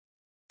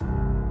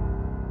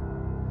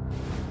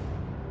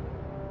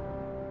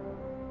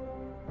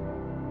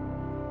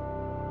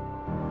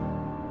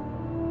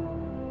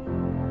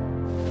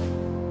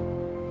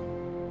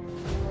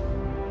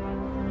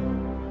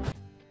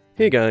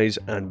Hey guys,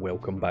 and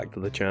welcome back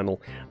to the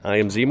channel. I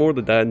am Zemo,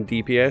 the dad in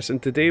DPS,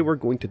 and today we're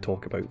going to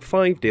talk about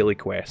 5 daily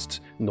quests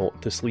not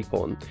to sleep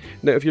on.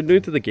 Now, if you're new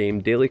to the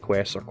game, daily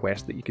quests are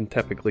quests that you can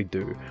typically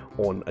do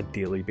on a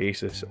daily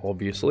basis,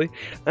 obviously,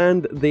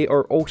 and they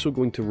are also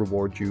going to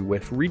reward you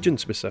with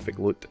region-specific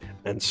loot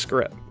and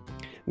script.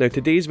 Now,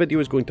 today's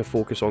video is going to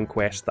focus on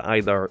quests that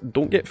either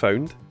don't get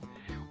found,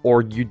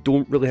 or you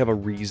don't really have a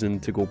reason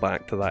to go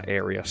back to that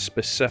area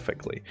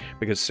specifically,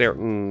 because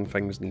certain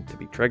things need to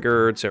be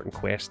triggered, certain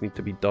quests need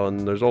to be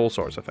done, there's all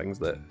sorts of things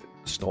that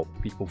stop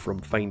people from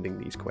finding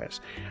these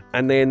quests.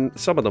 And then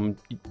some of them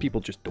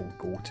people just don't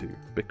go to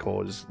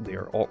because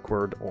they're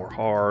awkward or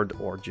hard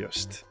or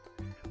just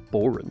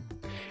boring.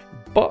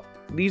 But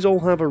these all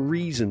have a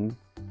reason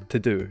to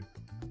do.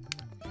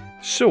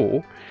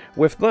 So,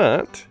 with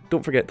that,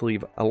 don't forget to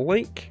leave a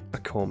like, a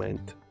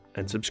comment,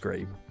 and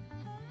subscribe.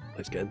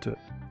 Let's get into it.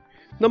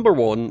 Number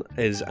 1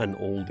 is an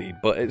oldie,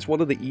 but it's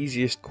one of the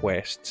easiest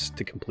quests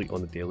to complete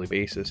on a daily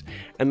basis,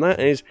 and that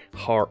is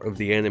Heart of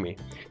the Enemy.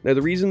 Now,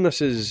 the reason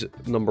this is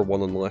number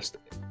 1 on the list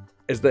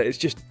is that it's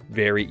just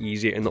very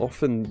easy, and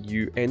often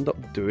you end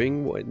up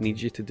doing what it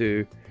needs you to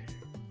do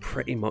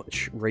pretty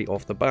much right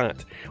off the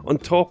bat. On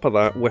top of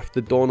that, with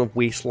the dawn of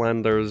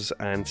Wastelanders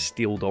and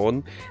Steel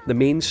Dawn, the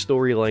main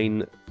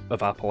storyline of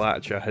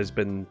Appalachia has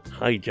been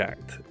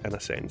hijacked in a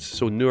sense,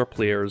 so newer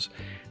players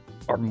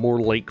are more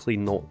likely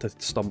not to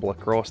stumble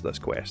across this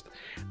quest.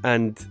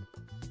 And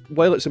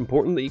while it's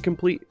important that you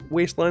complete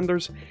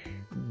Wastelanders,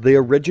 the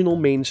original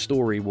main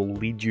story will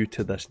lead you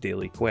to this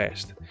daily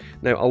quest.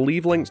 Now, I'll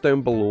leave links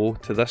down below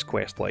to this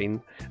quest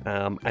line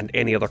and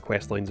any other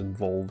quest lines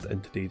involved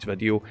in today's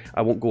video.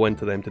 I won't go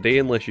into them today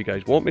unless you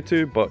guys want me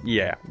to, but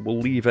yeah, we'll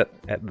leave it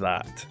at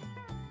that.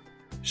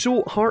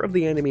 So, Heart of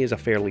the Enemy is a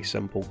fairly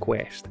simple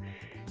quest.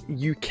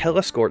 You kill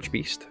a Scorch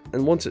Beast,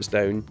 and once it's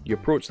down, you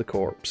approach the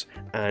corpse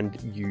and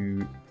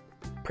you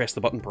press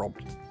the button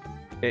prompt.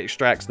 It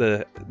extracts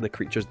the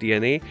creature's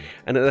DNA,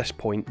 and at this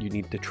point you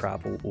need to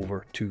travel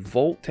over to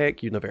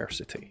Vault-Tec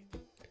University.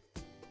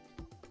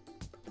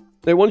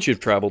 Now, once you've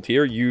travelled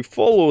here, you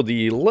follow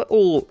the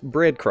little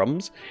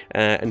breadcrumbs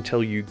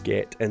until you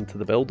get into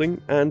the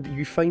building, and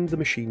you find the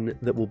machine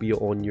that will be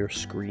on your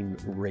screen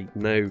right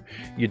now.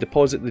 You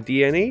deposit the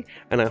DNA,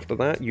 and after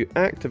that you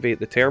activate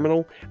the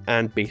terminal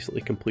and basically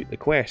complete the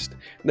quest.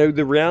 Now,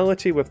 the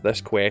reality with this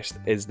quest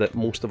is that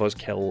most of us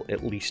kill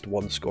at least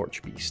one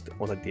Scorch Beast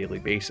on a daily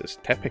basis,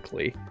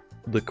 typically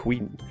the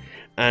Queen.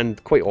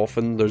 And quite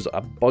often there's a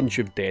bunch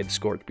of dead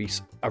Scorch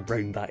Beasts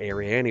around that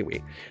area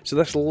anyway. So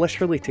this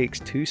literally takes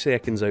 2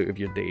 seconds out of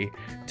your day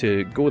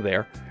to go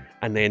there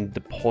and then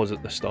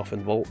deposit the stuff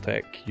in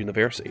Vault-Tec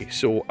University.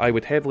 So I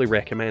would heavily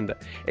recommend it.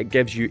 It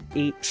gives you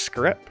 8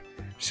 script,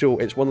 so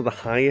it's one of the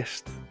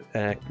highest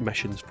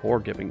missions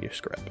for giving you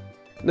script.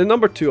 Now,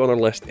 number 2 on our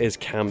list is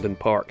Camden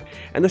Park,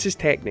 and this is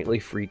technically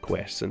 3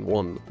 quests in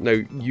one. Now,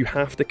 you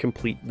have to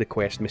complete the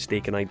quest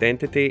Mistaken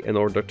Identity in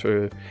order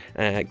to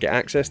get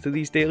access to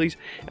these dailies,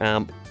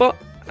 but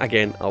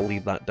again, I'll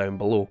leave that down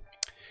below.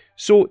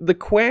 So, the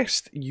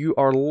quest, you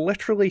are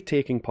literally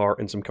taking part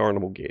in some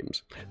carnival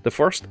games. The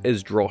first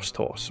is Dross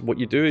Toss. What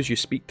you do is you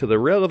speak to the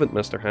relevant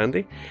Mr.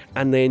 Handy,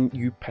 and then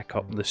you pick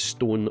up the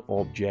stone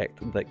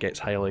object that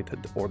gets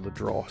highlighted, or the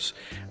dross.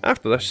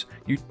 After this,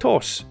 you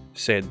toss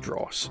said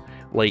dross,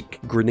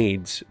 like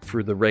grenades,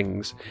 through the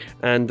rings.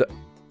 And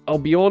I'll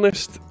be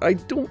honest, I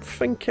don't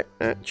think it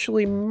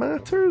actually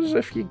matters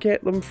if you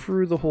get them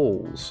through the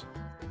holes,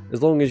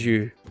 as long as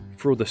you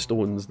throw the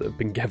stones that have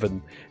been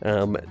given.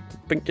 I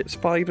think it's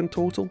 5 in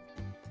total.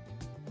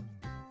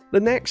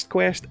 The next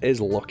quest is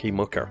Lucky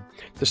Mucker.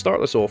 To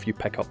start this off, you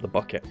pick up the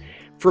bucket.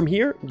 From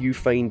here, you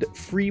find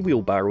 3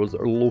 wheelbarrows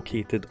that are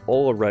located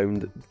all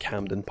around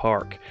Camden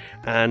Park,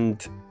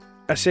 and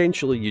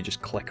essentially you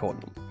just click on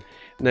them.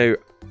 Now,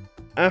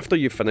 after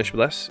you finish with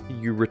this,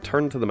 you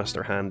return to the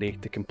Mr. Handy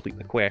to complete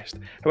the quest.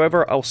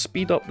 However, I'll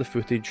speed up the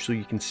footage so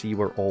you can see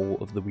where all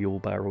of the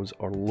wheelbarrows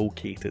are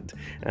located.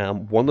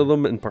 One of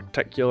them in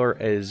particular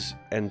is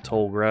in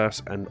tall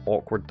grass and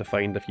awkward to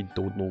find if you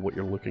don't know what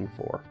you're looking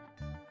for.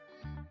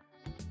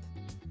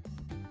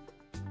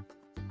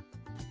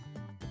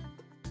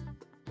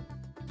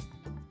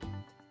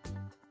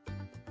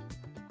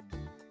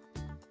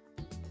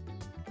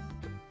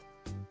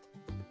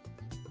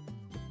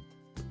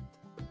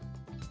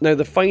 Now,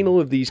 the final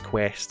of these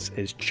quests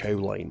is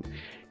Chowline.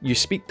 You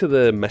speak to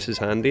the Mrs.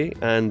 Handy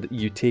and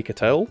you take a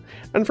towel,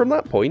 and from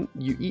that point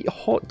you eat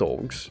hot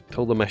dogs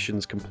till the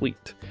mission's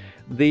complete.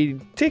 They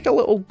take a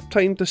little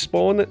time to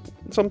spawn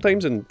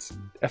sometimes, and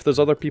if there's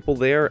other people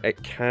there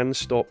it can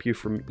stop you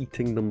from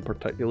eating them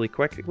particularly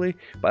quickly,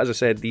 but as I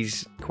said,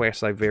 these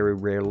quests I very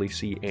rarely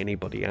see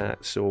anybody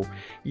at, so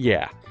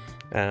yeah,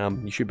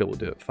 you should be able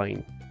to do it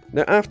fine.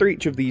 Now, after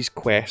each of these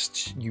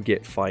quests, you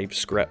get 5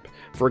 script,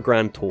 for a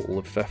grand total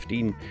of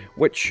 15,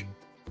 which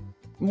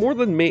more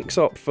than makes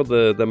up for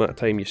the amount of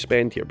time you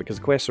spend here, because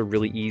the quests are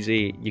really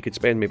easy. You could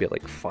spend maybe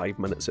like 5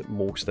 minutes at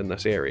most in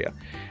this area.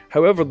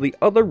 However, the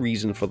other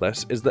reason for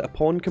this is that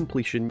upon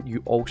completion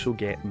you also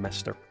get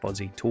Mr.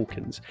 Fuzzy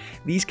tokens.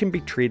 These can be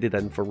traded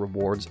in for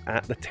rewards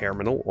at the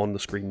terminal on the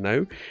screen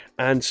now,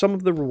 and some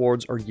of the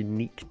rewards are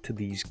unique to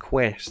these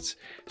quests,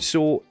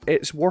 so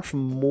it's worth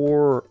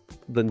more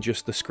than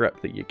just the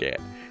script that you get,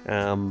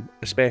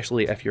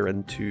 especially if you're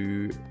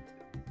into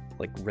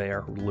like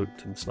rare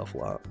loot and stuff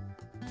like that.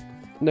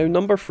 Now,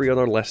 number 3 on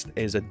our list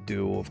is a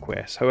duo of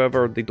quests.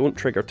 However, they don't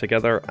trigger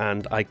together,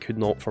 and I could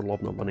not for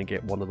love nor money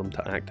get one of them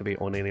to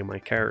activate on any of my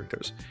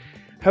characters.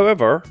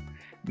 However,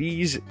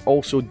 these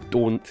also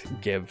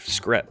don't give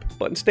script,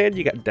 but instead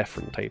you get a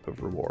different type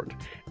of reward,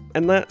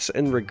 and that's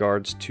in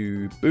regards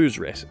to booze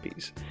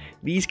recipes.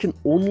 These can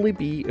only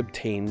be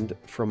obtained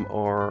from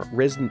our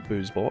resident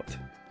booze bot,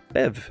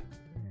 Biv.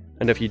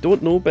 And if you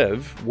don't know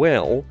Biv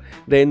well,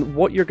 then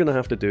what you're going to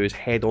have to do is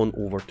head on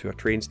over to a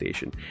train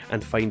station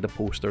and find the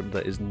poster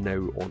that is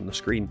now on the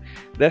screen.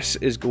 This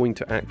is going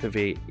to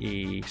activate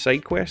a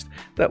side quest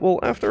that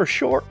will, after a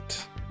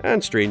short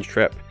and strange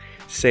trip,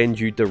 send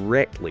you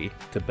directly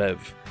to Biv,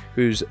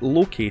 who's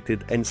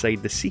located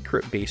inside the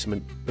secret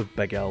basement of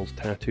Big Al's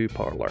tattoo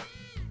parlour.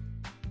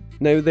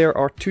 Now, there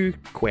are 2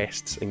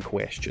 quests in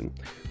question.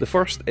 The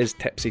first is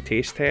Tipsy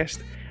Taste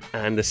Test,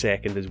 and the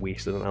second is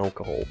Wasted on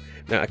Alcohol.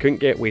 Now, I couldn't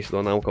get Wasted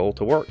on Alcohol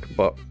to work,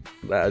 but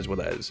that is what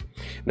it is.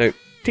 Now,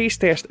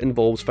 Taste Test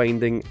involves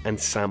finding and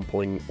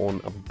sampling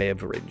on a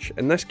beverage.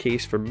 In this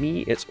case, for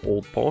me, it's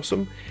Old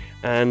Possum,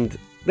 and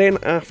then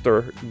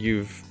after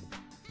you've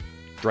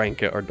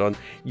drank it or done,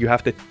 you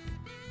have to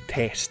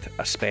test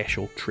a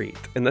special trait.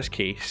 In this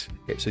case,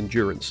 it's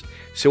endurance.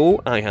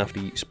 So I have to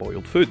eat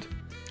spoiled food.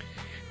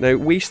 Now,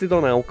 Wasted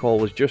on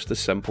Alcohol is just as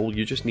simple.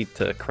 You just need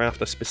to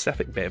craft a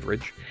specific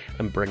beverage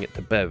and bring it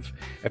to Biv.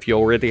 If you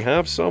already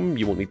have some,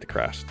 you won't need to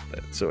craft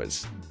it, so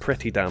it's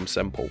pretty damn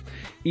simple.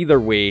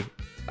 Either way,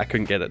 I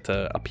couldn't get it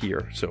to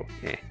appear, so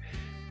eh.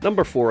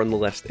 Number 4 on the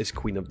list is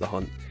Queen of the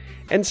Hunt.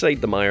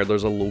 Inside the mire,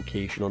 there's a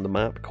location on the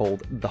map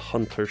called the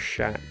Hunter's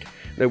Shack.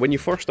 Now, when you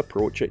first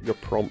approach it, you're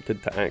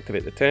prompted to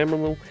activate the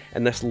terminal,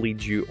 and this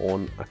leads you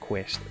on a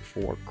quest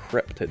for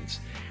cryptids.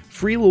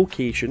 3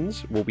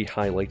 locations will be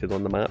highlighted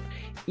on the map.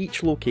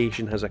 Each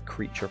location has a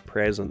creature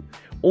present.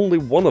 Only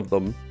one of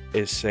them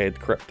is said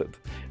cryptid.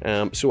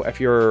 So if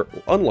you're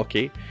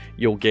unlucky,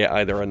 you'll get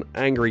either an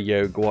angry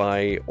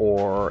Yaoguai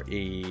or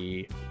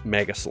a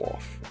mega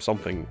sloth,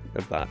 something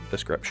of that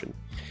description.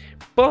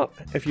 But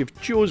if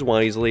you've chose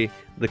wisely,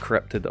 the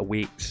cryptid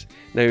awaits.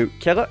 Now,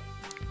 kill it,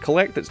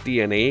 collect its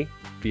DNA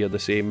via the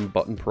same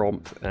button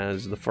prompt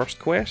as the first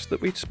quest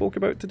that we spoke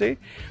about today,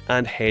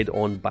 and head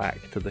on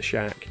back to the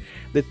shack.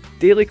 The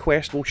daily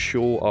quest will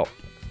show up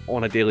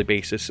on a daily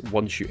basis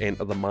once you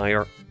enter the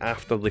mire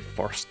after the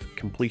first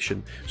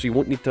completion, so you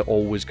won't need to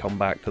always come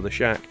back to the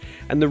shack.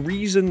 And the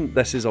reason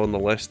this is on the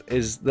list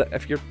is that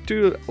if you're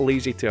too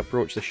lazy to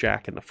approach the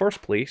shack in the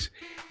first place,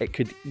 it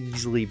could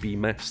easily be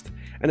missed.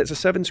 And it's a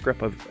 7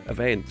 script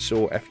event,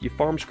 so if you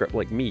farm script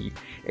like me,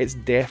 it's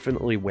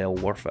definitely well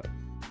worth it.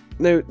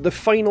 Now, the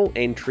final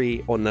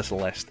entry on this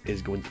list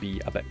is going to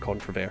be a bit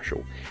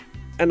controversial,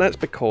 and that's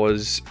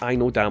because I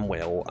know damn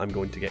well I'm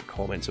going to get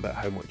comments about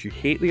how much you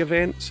hate the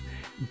events,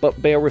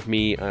 but bear with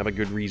me, I have a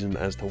good reason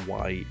as to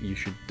why you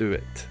should do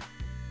it.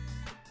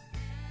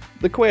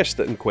 The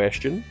quest in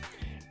question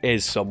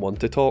is Someone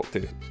to Talk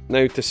To.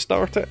 Now, to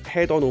start it,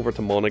 head on over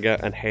to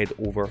Monaga and head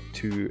over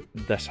to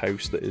this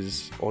house that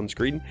is on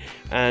screen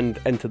and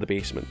into the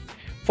basement.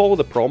 Follow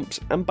the prompts,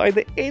 and by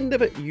the end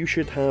of it you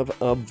should have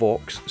a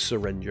Vox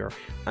Syringer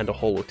and a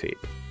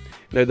holotape.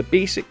 Now, the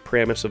basic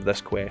premise of this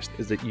quest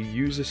is that you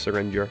use a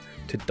syringer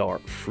to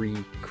dart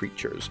free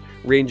creatures,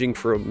 ranging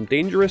from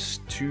dangerous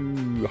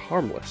to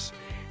harmless,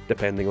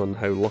 depending on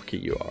how lucky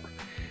you are.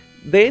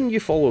 Then you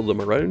follow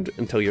them around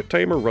until your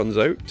timer runs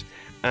out,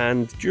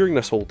 and during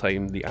this whole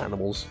time the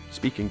animal's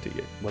speaking to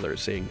you, whether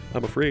it's saying,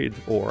 "I'm afraid,"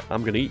 or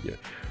 "I'm gonna eat you,"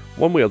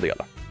 one way or the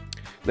other.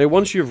 Now,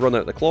 once you've run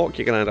out the clock,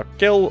 you can either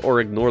kill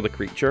or ignore the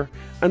creature,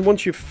 and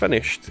once you've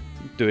finished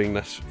doing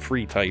this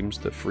 3 times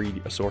to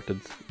 3 assorted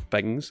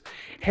things,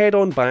 head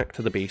on back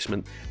to the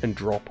basement and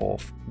drop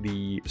off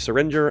the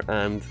syringer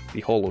and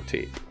the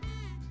holotape.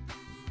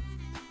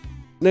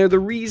 Now, the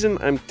reason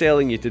I'm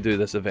telling you to do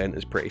this event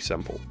is pretty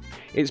simple.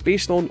 It's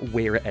based on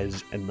where it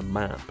is in the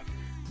map.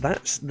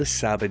 That's the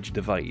Savage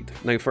Divide.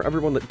 Now, for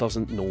everyone that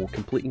doesn't know,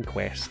 completing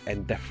quests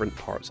in different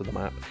parts of the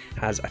map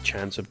has a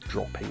chance of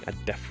dropping a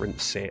different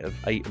set of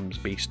items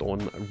based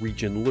on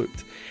region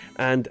loot.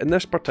 And in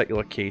this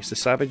particular case, the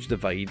Savage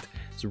Divide's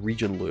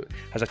region loot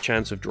has a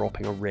chance of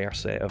dropping a rare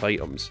set of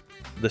items,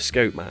 the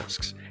Scout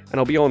Masks. And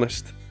I'll be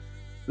honest,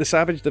 the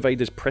Savage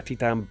Divide is pretty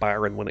damn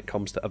barren when it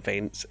comes to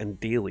events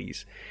and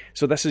dailies,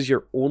 so this is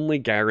your only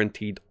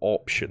guaranteed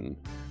option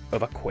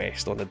of a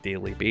quest on a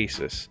daily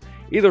basis.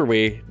 Either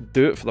way,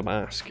 do it for the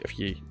mask if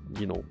you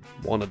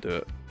want to do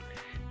it.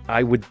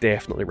 I would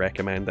definitely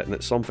recommend it, and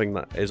it's something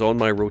that is on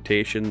my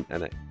rotation,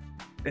 and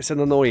it's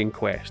an annoying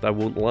quest, I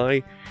won't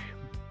lie,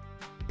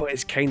 but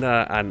it's kind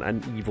of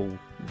an evil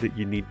that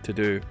you need to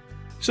do.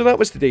 So that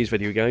was today's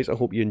video, guys. I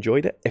hope you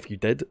enjoyed it. If you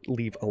did,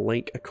 leave a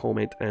like, a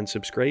comment, and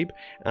subscribe.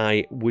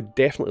 I would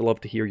definitely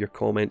love to hear your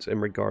comments in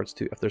regards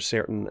to if there's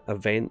certain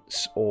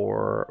events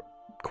or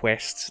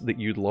quests that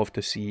you'd love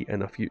to see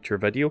in a future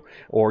video,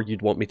 or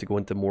you'd want me to go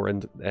into more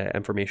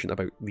information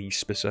about these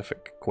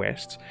specific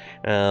quests.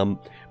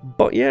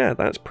 But yeah,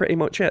 that's pretty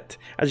much it.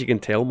 As you can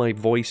tell, my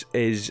voice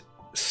is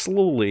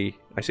slowly,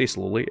 I say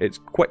slowly, it's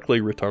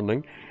quickly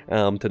returning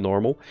to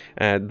normal.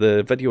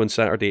 The video on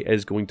Saturday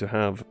is going to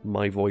have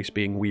my voice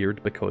being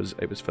weird because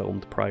it was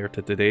filmed prior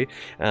to today,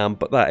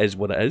 but that is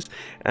what it is,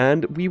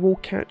 and we will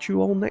catch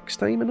you all next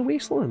time in the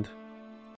Wasteland.